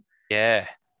warm. Yeah,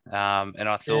 and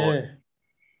I thought,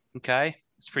 okay,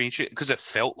 it's pretty interesting because it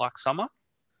felt like summer.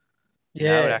 You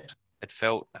know, it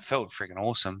felt freaking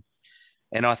awesome.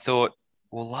 And I thought,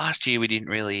 well, last year we didn't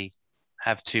really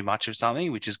have too much of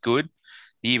something, which is good.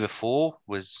 The year before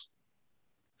was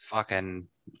fucking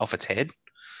off its head,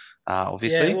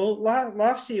 obviously. Yeah, well,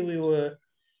 last year we were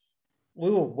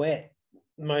wet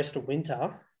most of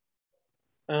winter,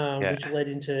 which led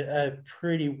into a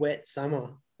pretty wet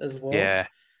summer as well. Yeah.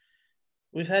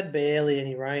 We've had barely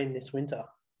any rain this winter,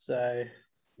 so.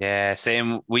 Yeah,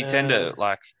 Sam, we tend to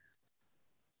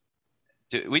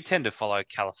we tend to follow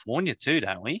California too,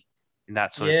 don't we? In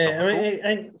that sort of cycle. I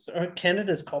mean, and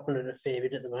Canada's copping it a fair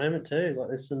bit at the moment too. Like,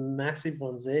 there's some massive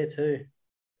ones there too.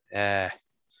 Yeah.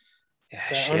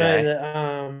 So I know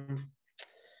that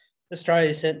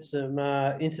Australia sent some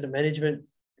incident management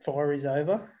fireys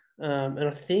over, and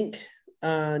I think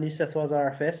New South Wales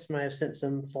RFS may have sent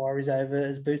some fireys over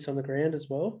as boots on the ground as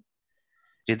well.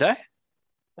 Did they?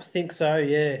 I think so,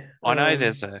 yeah. I know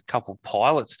there's a couple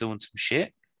pilots doing some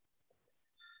shit.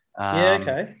 Yeah,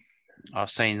 okay.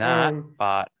 I've seen that,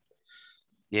 but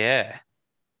yeah.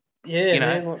 Yeah,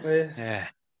 man, like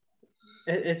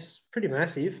it's pretty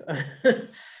massive. Fucking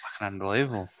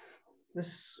unbelievable.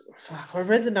 I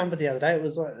read the number the other day. It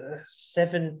was like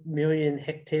 7 million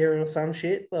hectare or some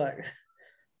shit. Like,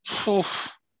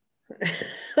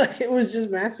 like, it was just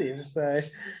massive. So,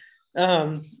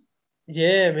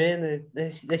 yeah, man,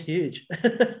 they're huge.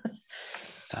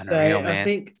 It's unreal, man. I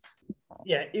think,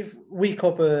 if we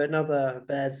cop another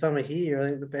bad summer here, I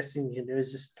think the best thing you can do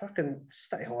is just fucking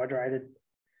stay hydrated.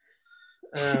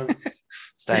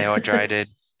 Stay hydrated.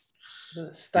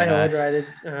 Stay hydrated.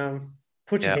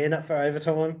 Put your hand up for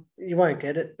overtime. You won't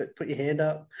get it, but put your hand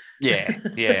up. Yeah,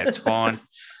 it's fine.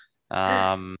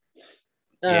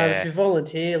 If you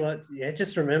volunteer,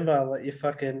 just remember, your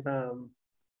fucking,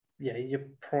 your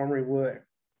primary work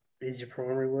is your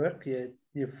primary work.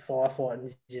 Your firefighting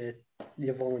is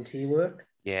your volunteer work.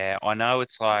 Yeah, I know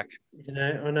it's like,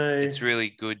 I know it's really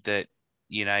good that,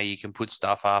 you can put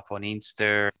stuff up on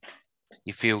Insta.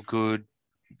 You feel good,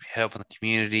 helping the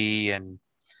community, and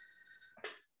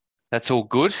that's all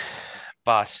good.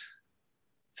 But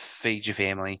feed your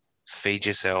family, feed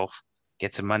yourself,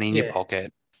 get some money in your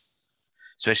pocket,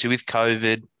 especially with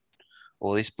COVID,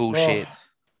 all this bullshit.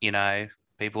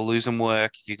 People losing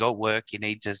work. If you got work, you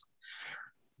need to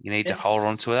hold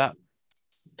on to that.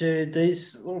 Dude,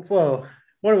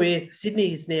 what are we?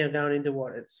 Sydney's now going into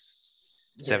what?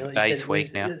 It's eighth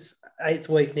week now. It's 8th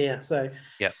week now. So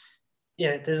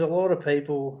there's a lot of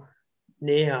people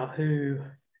now who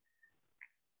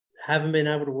haven't been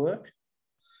able to work.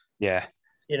 Yeah.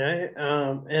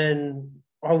 And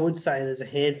I would say there's a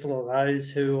handful of those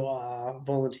who are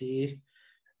volunteer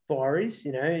fireys.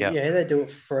 They do it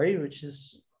for free, which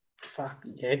is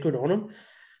good on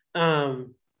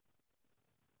them.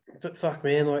 But fuck,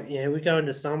 man, we go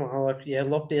into summer,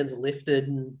 lockdowns are lifted,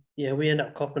 and we end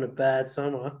up copping a bad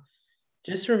summer.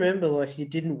 Just remember, you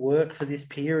didn't work for this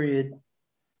period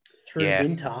through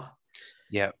winter.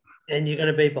 Yeah. And you're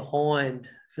going to be behind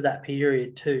for that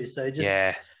period too. So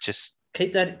just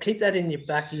keep that in your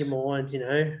back of your mind,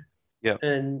 Yeah.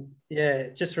 And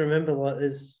just remember,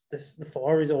 the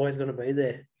fire is always going to be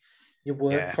there. Your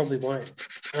work probably won't.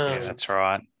 That's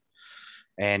right.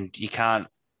 And you can't.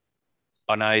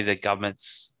 I know the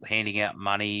government's handing out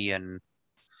money and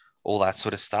all that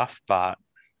sort of stuff, but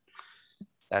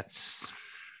that's,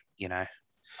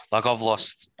 I've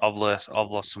lost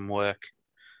some work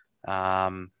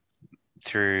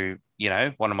through,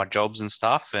 one of my jobs and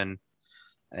stuff, and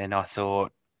I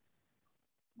thought,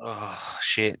 oh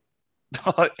shit.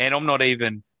 And I'm not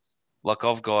even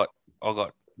I've got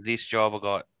this job,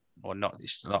 not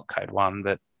Code One,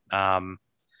 but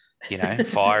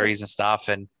fireys and stuff,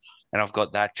 and I've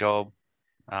got that job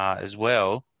as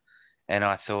well. And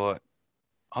I thought,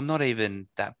 I'm not even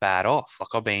that bad off.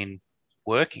 I've been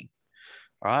working,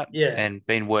 right? Yeah. And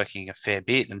been working a fair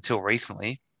bit until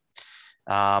recently.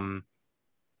 So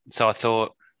I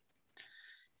thought,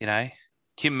 can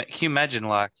you imagine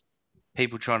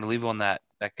people trying to live on that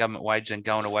government wage and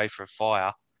going away for a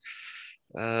fire?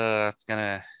 It's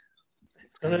gonna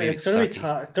be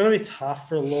tough. Gonna be tough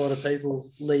for a lot of people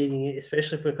leading it,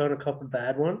 especially if we're going to cop a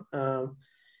bad one.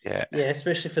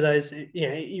 Especially for those.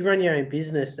 You run your own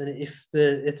business, and if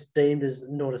it's deemed as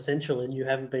not essential and you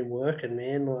haven't been working,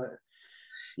 man, or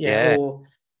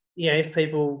if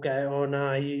people go, oh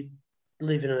no, you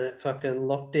live in a fucking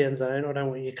lockdown zone, I don't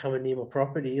want you coming near my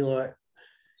property,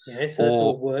 Yeah, so that's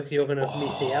all work you're going to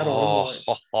miss out on.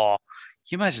 Can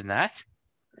you imagine that?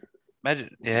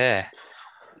 Yeah.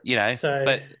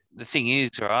 But the thing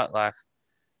is, right, like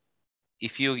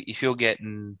if you're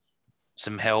getting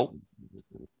some help,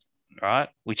 right,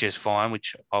 which is fine,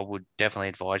 which I would definitely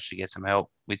advise you to get some help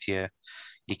with your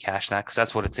cash, that because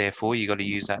that's what it's there for. You got to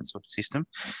use that sort of system.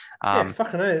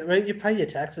 Fucking I mean, you pay your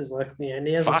taxes, like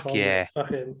now's the time. Yeah.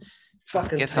 Fucking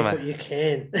get take some what you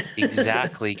can.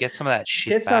 Exactly. Get some of that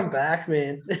shit Get back. some back,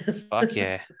 man. Fuck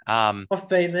yeah. I've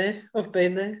been there.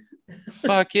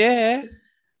 Fuck yeah.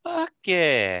 Fuck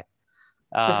yeah.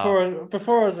 Before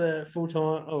I was a full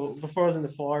time, or before I was in the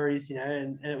fireys,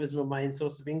 and it was my main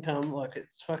source of income. Like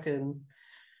it's fucking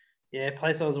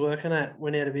place I was working at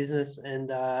went out of business,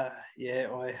 and I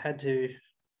had to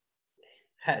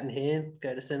hat in hand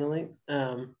go to Centrelink.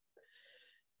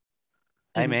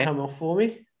 Didn't come off for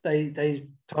me. They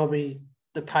told me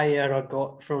the payout I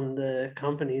got from the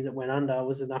company that went under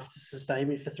was enough to sustain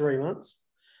me for 3 months,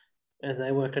 and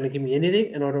they weren't going to give me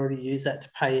anything, and I'd already used that to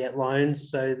pay out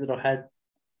loans so that I had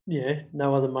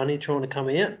no other money trying to come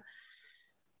out.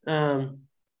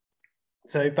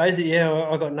 So basically,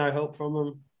 I got no help from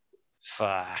them.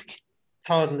 Fuck.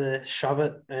 Told them to shove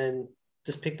it and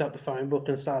just picked up the phone book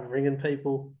and started ringing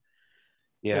people.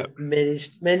 Yeah.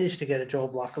 Managed to get a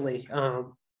job, luckily.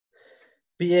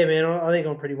 But yeah, man, I think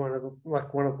I'm pretty one of the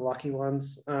lucky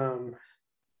ones.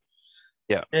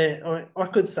 Yeah. And I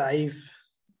could save.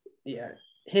 Yeah,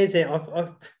 hands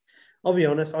down. I'll be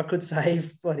honest. I could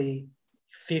save bloody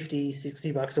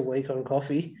 $50-$60 a week on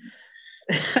coffee.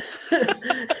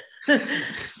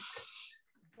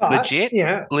 Legit?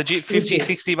 Yeah. Legit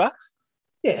 $50-$60?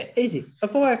 Yeah, easy. I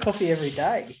buy a coffee every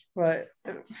day. Like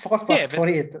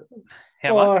 $5.20 a day.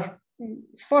 How much?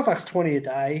 It's $5.20 a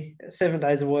day, 7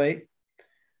 days a week.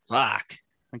 Fuck.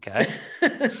 Okay.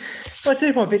 I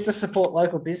do my bit to support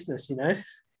local business,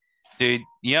 Dude,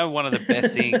 one of the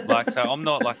best things, so I'm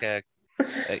not like a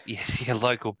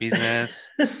local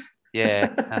business. Yeah.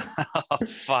 Oh,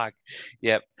 fuck.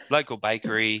 Yep. Local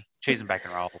bakery, cheese and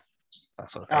bacon roll. That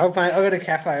sort of thing. Oh, mate, I got a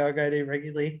cafe I go to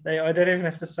regularly. I don't even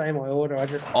have to say my order. I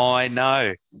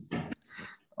know.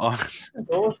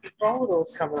 The roller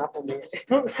door's coming up on me.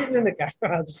 I'm sitting in the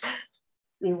garage.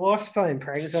 My wife's playing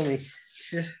pranks on me.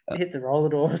 She just hit the roller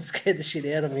door and scared the shit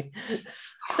out of me.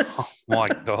 Oh my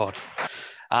God.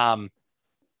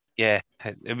 Yeah,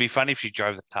 it'd be funny if she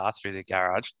drove the car through the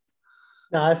garage.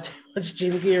 No, there's too much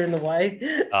gym gear in the way.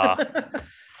 You're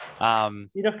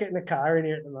not getting a car in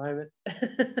here at the moment.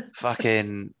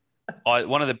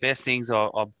 One of the best things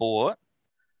I bought,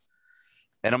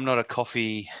 and I'm not a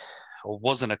coffee, or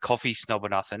wasn't a coffee snob or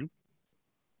nothing,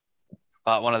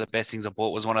 but one of the best things I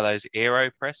bought was one of those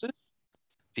AeroPresses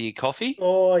for your coffee.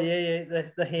 Oh, yeah.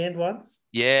 The hand ones?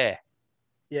 Yeah.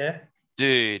 Yeah.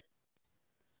 Dude.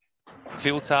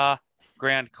 Filter,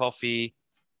 ground coffee.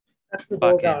 That's the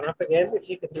door going up again, if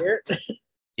you can hear it.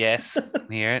 Yes,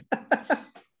 hear it.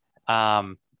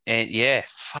 And yeah,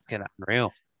 fucking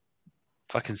unreal.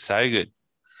 Fucking so good.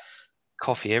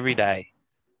 Coffee every day.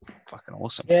 Fucking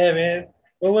awesome. Yeah, man.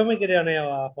 Well, when we get on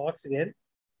our bikes again,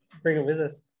 bring it with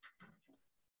us.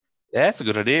 Yeah, that's a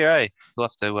good idea, eh? We'll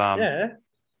have to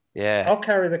Yeah. I'll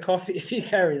carry the coffee if you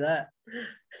carry that.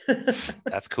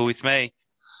 That's cool with me.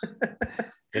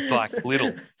 It's like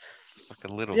little. It's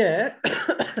fucking little. Yeah.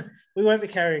 We won't be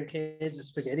carrying cans of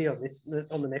spaghetti on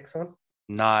the next one.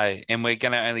 No, and we're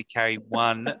gonna only carry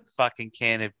one fucking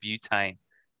can of butane.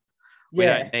 We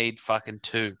don't need fucking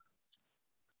two.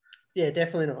 Yeah,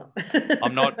 definitely not.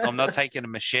 I'm not taking a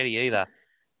machete either.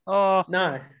 Oh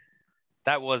no.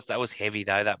 That was heavy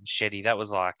though, that machete. That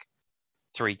was like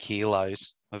 3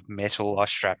 kilos of metal I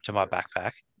strapped to my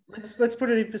backpack. Let's put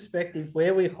it in perspective.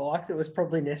 Where we hiked, it was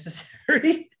probably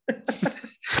necessary.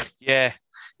 Yeah,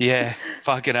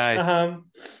 fucking oath.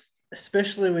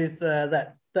 Especially with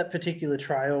that particular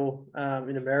trail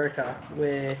in America,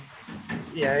 where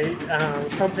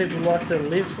some people like to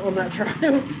live on that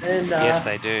trail, and yes,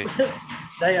 they do.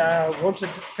 They are wanted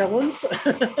felons.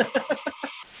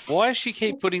 Why does she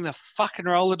keep putting the fucking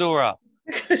roller door up?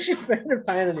 Because she's been a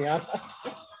pain in the ass.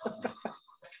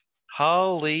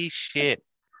 Holy shit.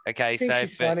 Okay, so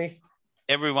for funny.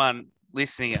 Everyone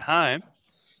listening at home,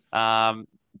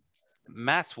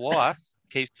 Matt's wife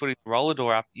keeps putting the roller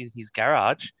door up in his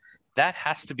garage. That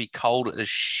has to be cold as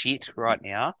shit right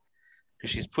now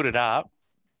because she's put it up.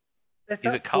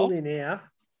 Is it cold? Fully now.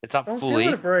 It's up I'm fully.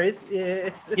 Feeling a breeze. Yeah,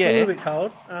 it's a little bit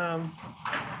cold.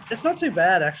 It's not too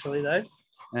bad actually though.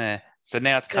 Yeah. So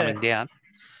now it's coming down.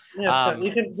 Yeah,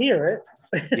 you can hear it.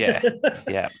 Yeah.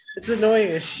 It's annoying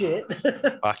as shit.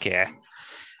 Fuck yeah.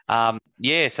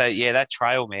 So that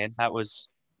trail, man, that was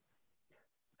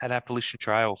That Appalachian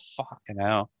Trail. Fucking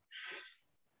hell.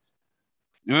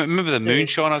 You remember the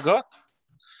moonshine I got?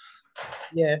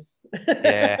 Yes.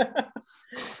 Yeah.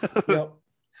 Yep.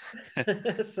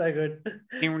 So good.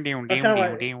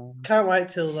 Can't wait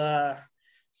till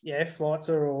flights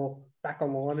are all back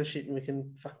online and shit, and we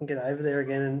can fucking get over there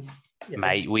again and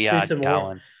mate, we are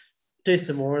going. Do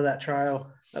some more of that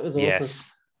trail. That was awesome.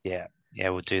 Yes. Yeah,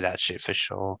 we'll do that shit for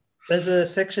sure. There's a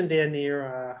section down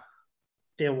near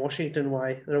down Washington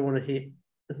way that I want to hit.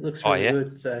 It looks really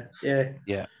good. So yeah.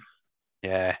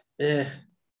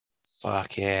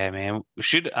 Fuck yeah, man. We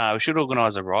should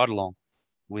organise a ride along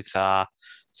with some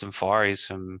fireys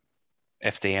from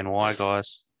FDNY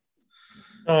guys.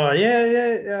 Oh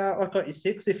yeah. I've got your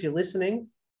 6 if you're listening.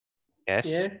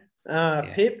 Yes.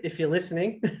 Pip, if you're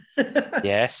listening.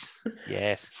 Yes.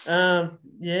 Yeah,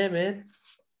 man.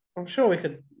 I'm sure we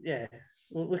could. Yeah,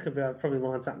 we could probably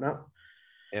line something up.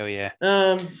 Hell yeah.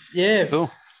 Yeah.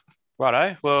 Cool.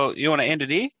 Righto. Well, you want to end it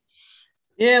here?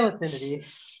 Yeah, let's end it here.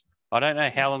 I don't know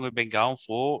how long we've been going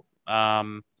for.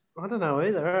 I don't know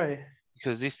either, eh?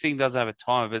 Because this thing doesn't have a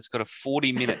timer, but it's got a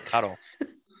 40-minute cutoff.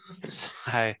 So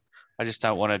I just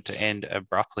don't want it to end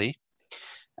abruptly.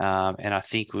 And I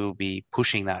think we'll be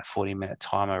pushing that 40-minute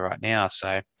timer right now.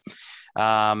 So,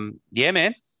 yeah,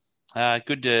 man.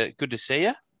 Good to see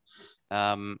you.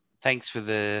 Thanks for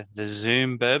the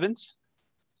Zoom bourbons.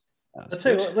 I'll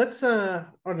tell you what, let's I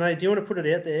don't know, do you want to put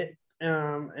it out there?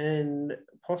 And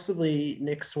possibly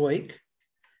next week,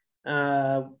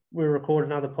 we'll record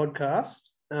another podcast.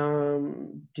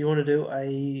 Do you want to do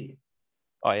a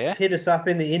hit us up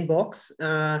in the inbox?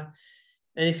 And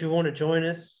if you want to join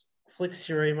us, flick us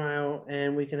your email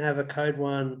and we can have a Code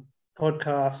One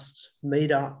podcast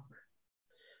meetup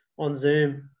on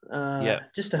Zoom.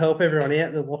 Just to help everyone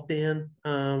out in the lockdown.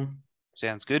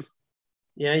 Sounds good.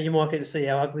 Yeah, you might get to see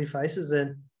our ugly faces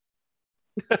then.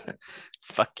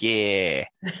 Fuck yeah.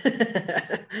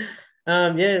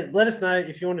 Let us know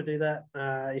if you want to do that.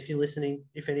 If you're listening,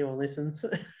 if anyone listens.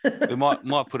 We might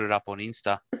put it up on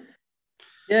Insta.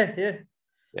 Yeah.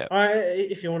 All right,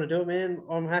 if you want to do it, man,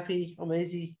 I'm happy. I'm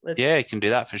easy. You can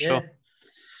do that for sure.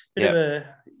 Bit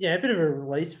of a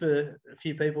release for a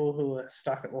few people who are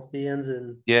stuck at lockdowns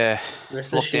and the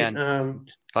rest lockdown, of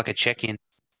shit. like a check-in.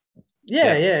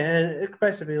 Yeah, and it's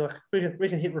basically like we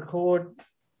can hit record,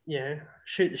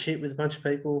 shoot the shit with a bunch of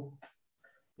people.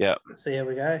 Yeah. See how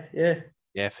we go. Yeah.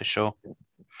 Yeah, for sure.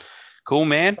 Cool,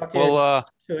 man. Well,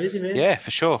 too easy, man. Yeah,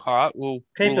 for sure. All right, we'll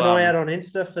keep an eye out on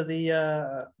Insta for the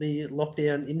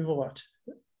lockdown invite.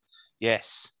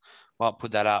 Yes, I'll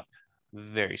put that up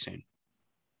very soon.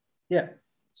 Yeah.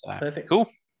 So perfect. Cool.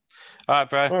 All right,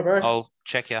 bro. I'll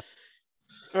check you.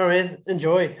 All right, man.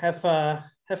 Enjoy. Have fun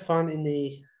in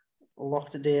the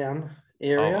locked down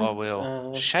area. I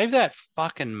will. Shave that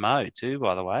fucking mo too,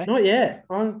 by the way. Not yet.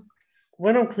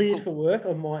 When I'm cleared for work,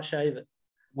 I might shave it.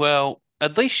 Well,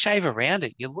 at least shave around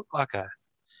it. You look like a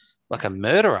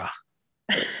murderer.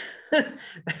 I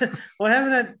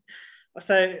haven't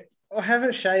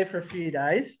shaved for a few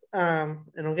days, and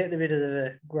I'll get a bit of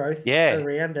the growth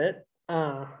around it.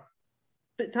 But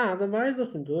no, the mo's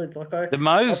looking good. Like I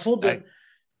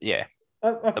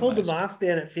pulled the mask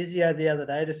down at physio the other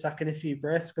day to suck in a few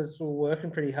breaths because we were working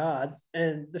pretty hard,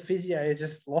 and the physio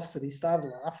just lost it. He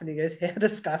started laughing. He goes, "How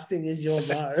disgusting is your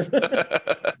mo?"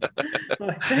 I'm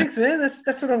like, thanks, man.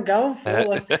 That's what I'm going for.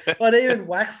 Like, I'd even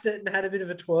waxed it and had a bit of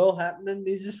a twirl happening.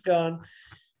 He's just gone,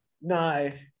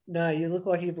 no, you look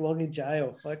like you belong in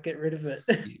jail. Like, get rid of it.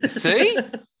 See?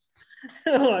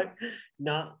 I'm like,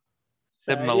 nah.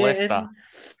 The molester.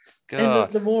 And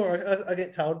the more I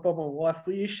get told by my wife,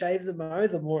 will you shave the mo?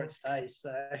 The more it stays.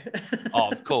 So.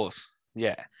 Of course.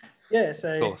 Yeah. Yeah.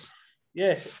 So. Of course.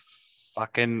 Yeah.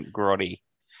 Fucking grotty.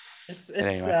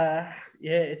 Anyway.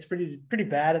 It's pretty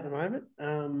bad at the moment.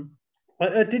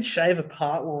 I did shave a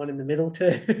part line in the middle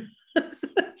too,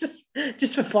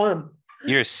 just for fun.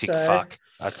 You're a sick fuck,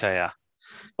 I tell ya.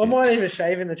 I might even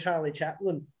shave in the Charlie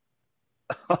Chaplin.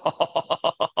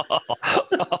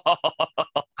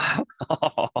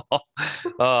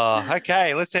 Oh,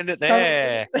 okay. Let's end it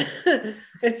there. It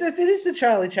is the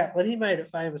Charlie Chaplin. He made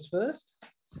it famous first.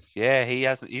 Yeah,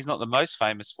 he's not the most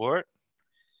famous for it.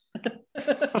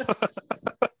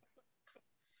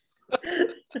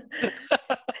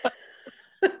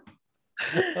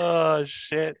 Oh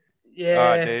shit. Yeah.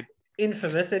 All right, dude.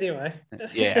 Infamous anyway.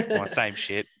 Yeah, well, same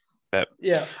shit. But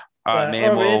yeah. All right,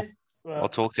 man. Well, I'll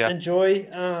talk to you. Enjoy.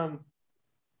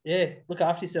 Look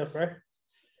after yourself, bro.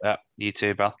 Yeah, you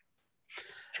too, bro.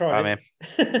 Try. All right, man.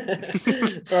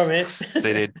 All right, man. See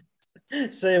you, dude.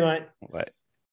 See you, mate. Bye.